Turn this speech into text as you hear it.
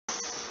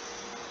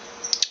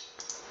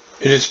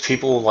It is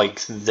people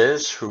like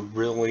this who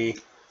really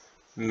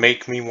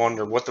make me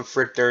wonder what the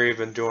frick they're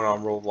even doing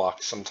on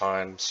Roblox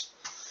sometimes.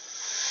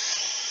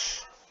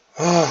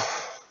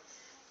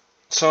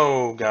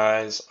 So,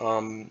 guys,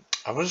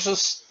 I was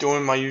just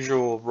doing my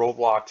usual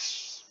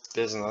Roblox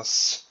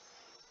business,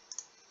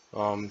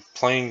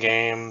 playing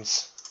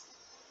games.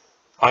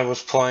 I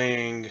was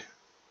playing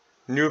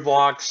New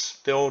Blocks,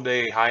 Build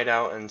a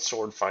Hideout, and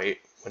Sword Fight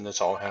when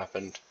this all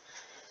happened.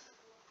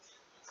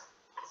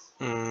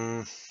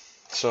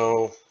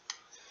 So,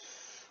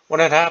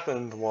 what had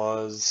happened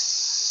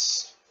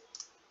was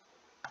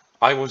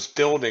I was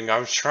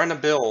trying to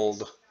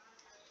build,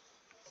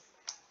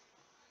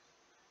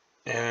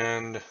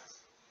 and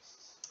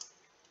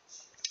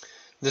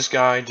this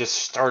guy just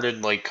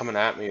started like coming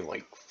at me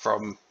like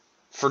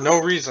for no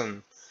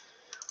reason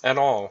at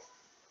all.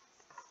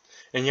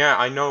 And yeah,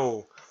 I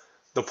know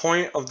the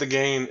point of the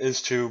game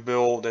is to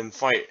build and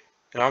fight.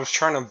 And I was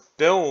trying to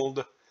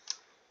build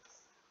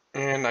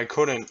and I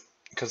couldn't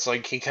because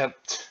like he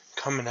kept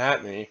coming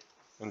at me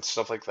and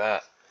stuff like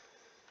that.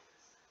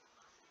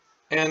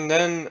 And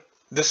then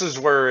this is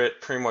where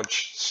it pretty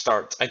much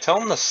starts. I tell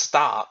him to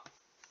stop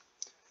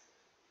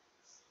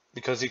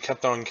because he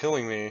kept on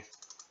killing me.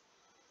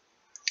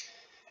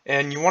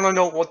 And you want to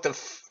know what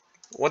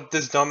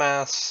this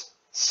dumbass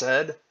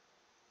said?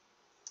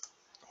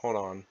 Hold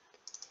on.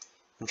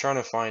 I'm trying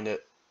to find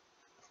it.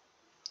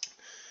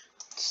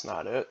 It's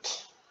not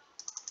it.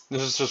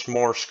 This is just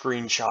more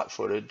screenshot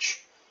footage.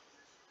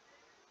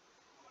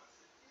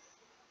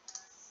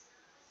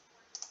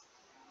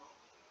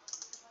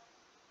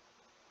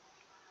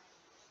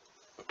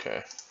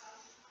 Okay.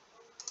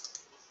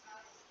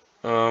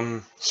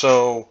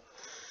 So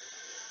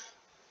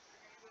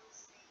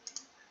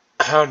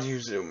how do you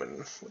zoom in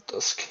with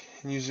this?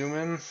 Can you zoom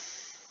in?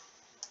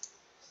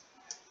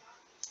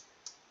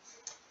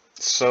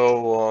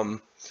 So,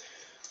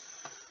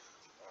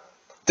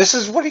 this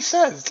is what he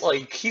says.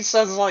 Like, he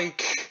says,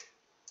 like,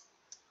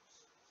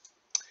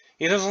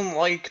 he doesn't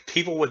like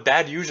people with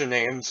bad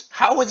usernames.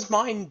 How is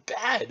mine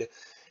bad?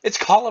 It's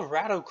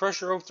Colorado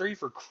Crusher 03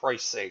 for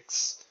Christ's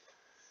sakes.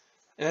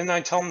 And then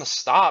I tell him to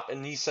stop,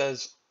 and he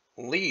says,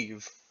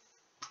 leave.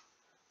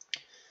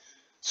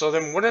 So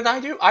then what did I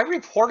do? I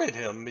reported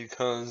him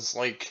because,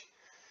 like,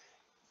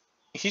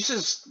 he's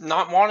just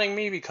not wanting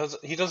me because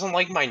he doesn't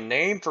like my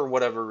name for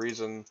whatever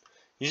reason.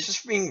 He's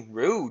just being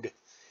rude.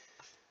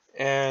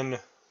 And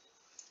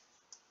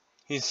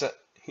he said,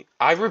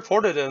 I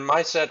reported him.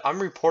 I said,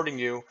 I'm reporting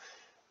you.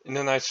 And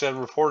then I said,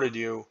 reported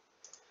you.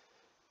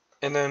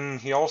 And then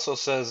he also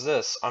says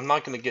this, I'm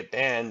not going to get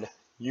banned.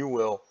 You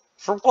will.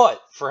 For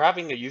what? For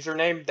having a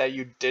username that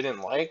you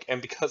didn't like?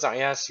 And because I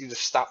asked you to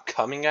stop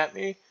coming at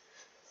me?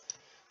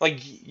 Like,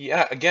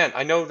 yeah, again,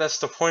 I know that's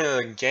the point of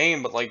the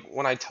game, but like,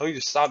 when I tell you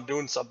to stop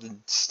doing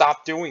something,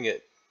 stop doing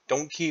it.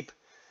 Don't keep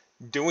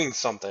doing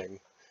something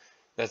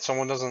that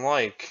someone doesn't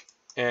like.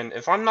 And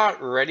if I'm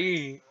not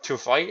ready to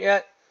fight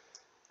yet,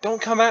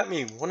 don't come at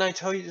me when I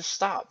tell you to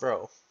stop,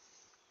 bro.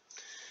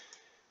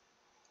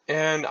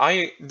 And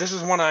this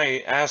is when I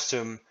asked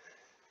him,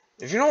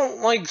 if you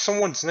don't like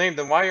someone's name,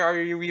 then why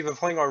are you even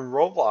playing on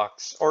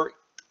Roblox or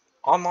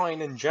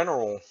online in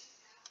general?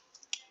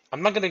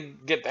 I'm not gonna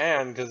get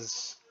banned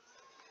because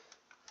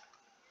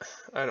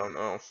I don't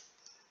know.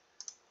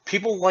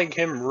 People like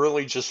him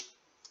really just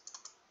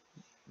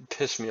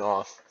piss me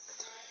off.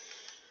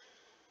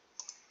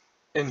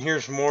 And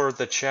here's more of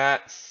the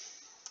chat.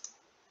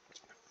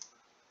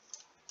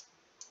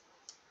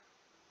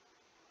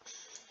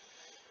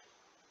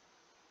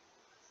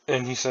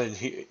 And he said,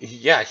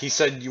 he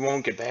said you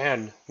won't get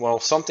banned. Well,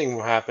 something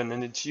will happen,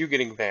 and it's you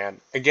getting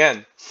banned.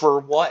 Again, for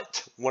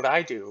what? What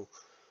I do?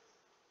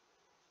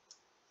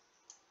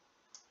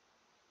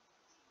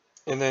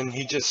 And then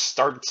he just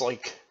starts,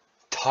 like,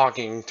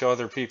 talking to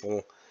other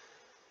people.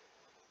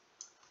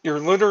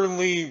 You're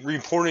literally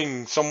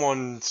reporting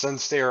someone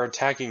since they are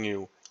attacking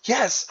you.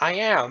 Yes, I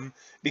am,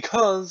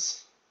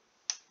 because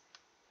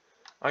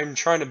I'm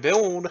trying to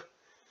build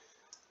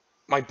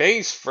my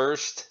base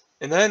first,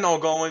 and then I'll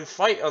go and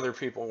fight other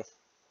people.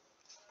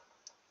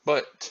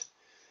 But,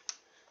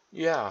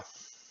 yeah.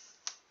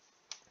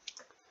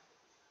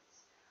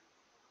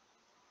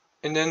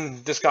 And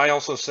then this guy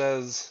also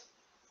says,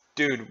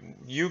 dude,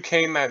 you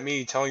came at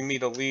me telling me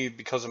to leave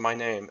because of my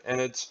name,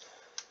 and it's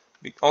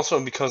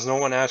also because no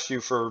one asked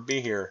you to be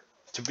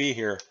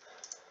here.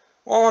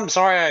 Well, I'm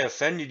sorry I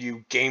offended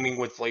you, gaming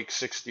with like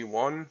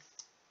 61,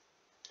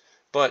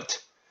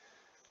 but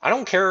I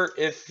don't care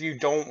if you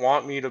don't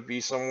want me to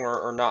be somewhere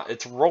or not.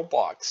 It's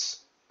Roblox.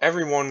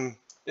 Everyone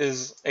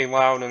is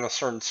allowed in a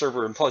certain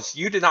server, and plus,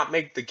 you did not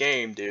make the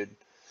game, dude.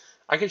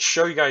 I could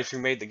show you guys who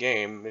made the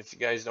game if you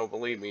guys don't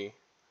believe me.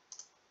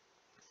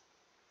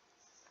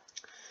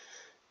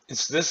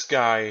 It's this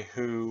guy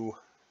who...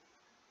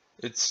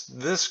 It's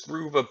this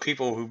group of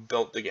people who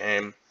built the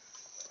game.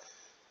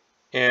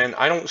 And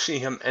I don't see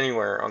him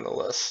anywhere on the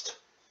list.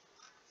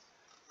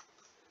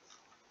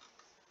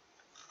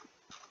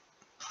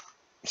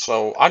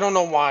 So, I don't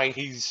know why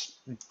he's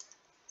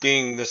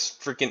being this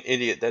freaking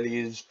idiot that he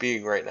is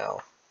being right now.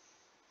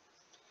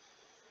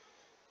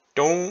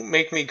 Don't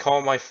make me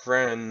call my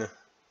friend.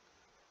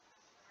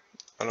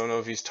 I don't know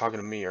if he's talking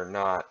to me or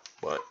not,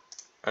 but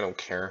I don't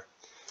care.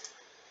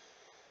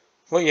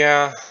 Well,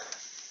 yeah.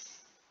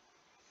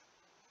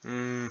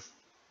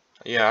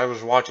 Yeah, I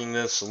was watching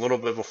this a little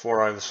bit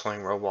before I was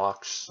playing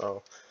Roblox,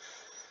 so.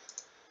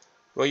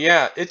 Well,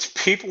 yeah, it's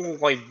people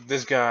like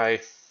this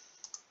guy.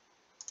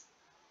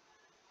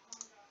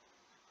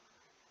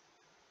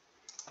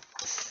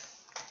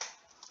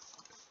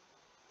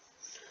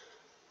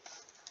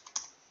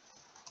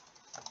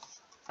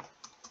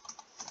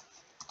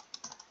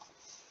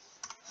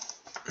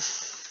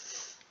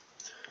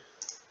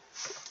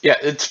 Yeah,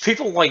 it's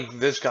people like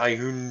this guy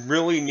who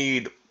really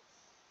need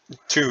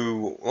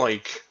to,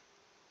 like,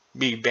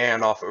 be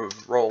banned off of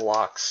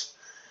Roblox.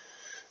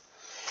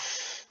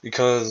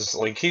 Because,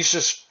 like, he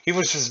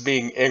was just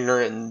being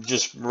ignorant and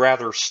just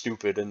rather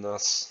stupid in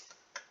this.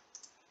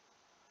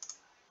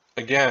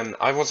 Again,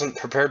 I wasn't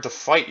prepared to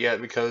fight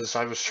yet because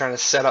I was trying to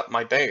set up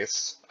my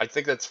base. I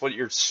think that's what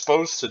you're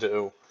supposed to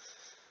do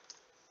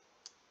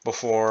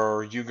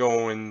before you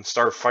go and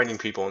start fighting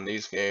people in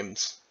these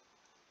games.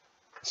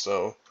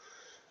 So,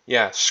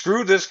 yeah,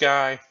 screw this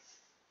guy.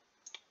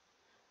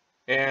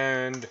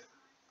 And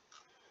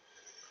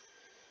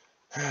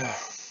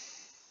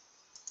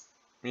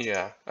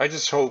yeah, I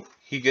just hope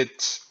he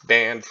gets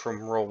banned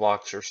from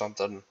Roblox or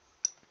something.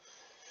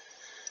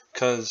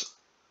 Because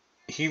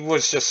he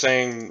was just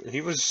saying,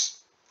 he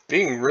was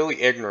being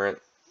really ignorant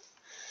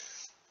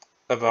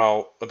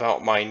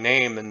about my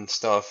name and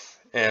stuff,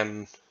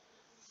 and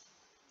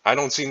I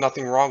don't see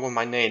nothing wrong with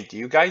my name. Do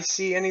you guys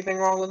see anything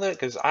wrong with it?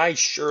 Because I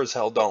sure as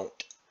hell don't.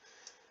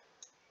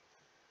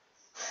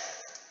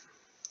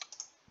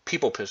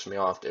 People piss me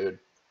off, dude.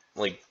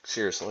 Like,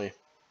 seriously.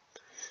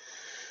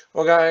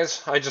 Well,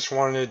 guys, I just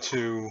wanted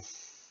to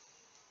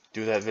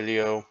do that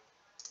video.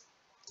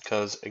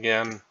 Because,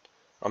 again,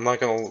 I'm not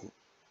gonna...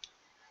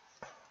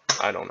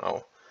 I don't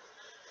know.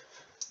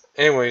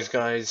 Anyways,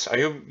 guys,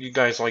 I hope you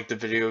guys liked the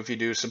video. If you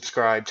do,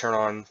 subscribe, turn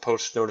on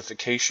post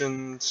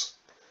notifications.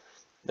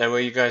 That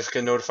way you guys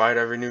get notified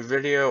every new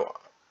video.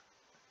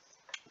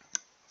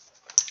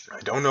 I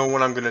don't know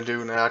what I'm gonna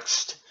do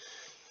next.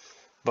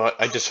 But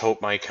I just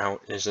hope my account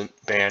isn't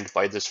banned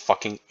by this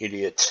fucking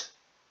idiot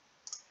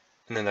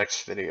in the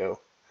next video.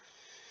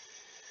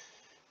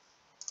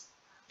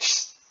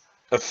 Just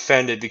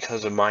offended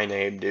because of my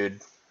name, dude.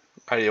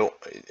 I don't...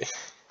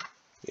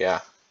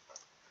 Yeah.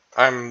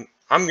 I'm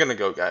gonna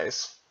go,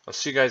 guys. I'll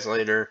see you guys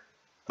later.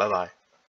 Bye-bye.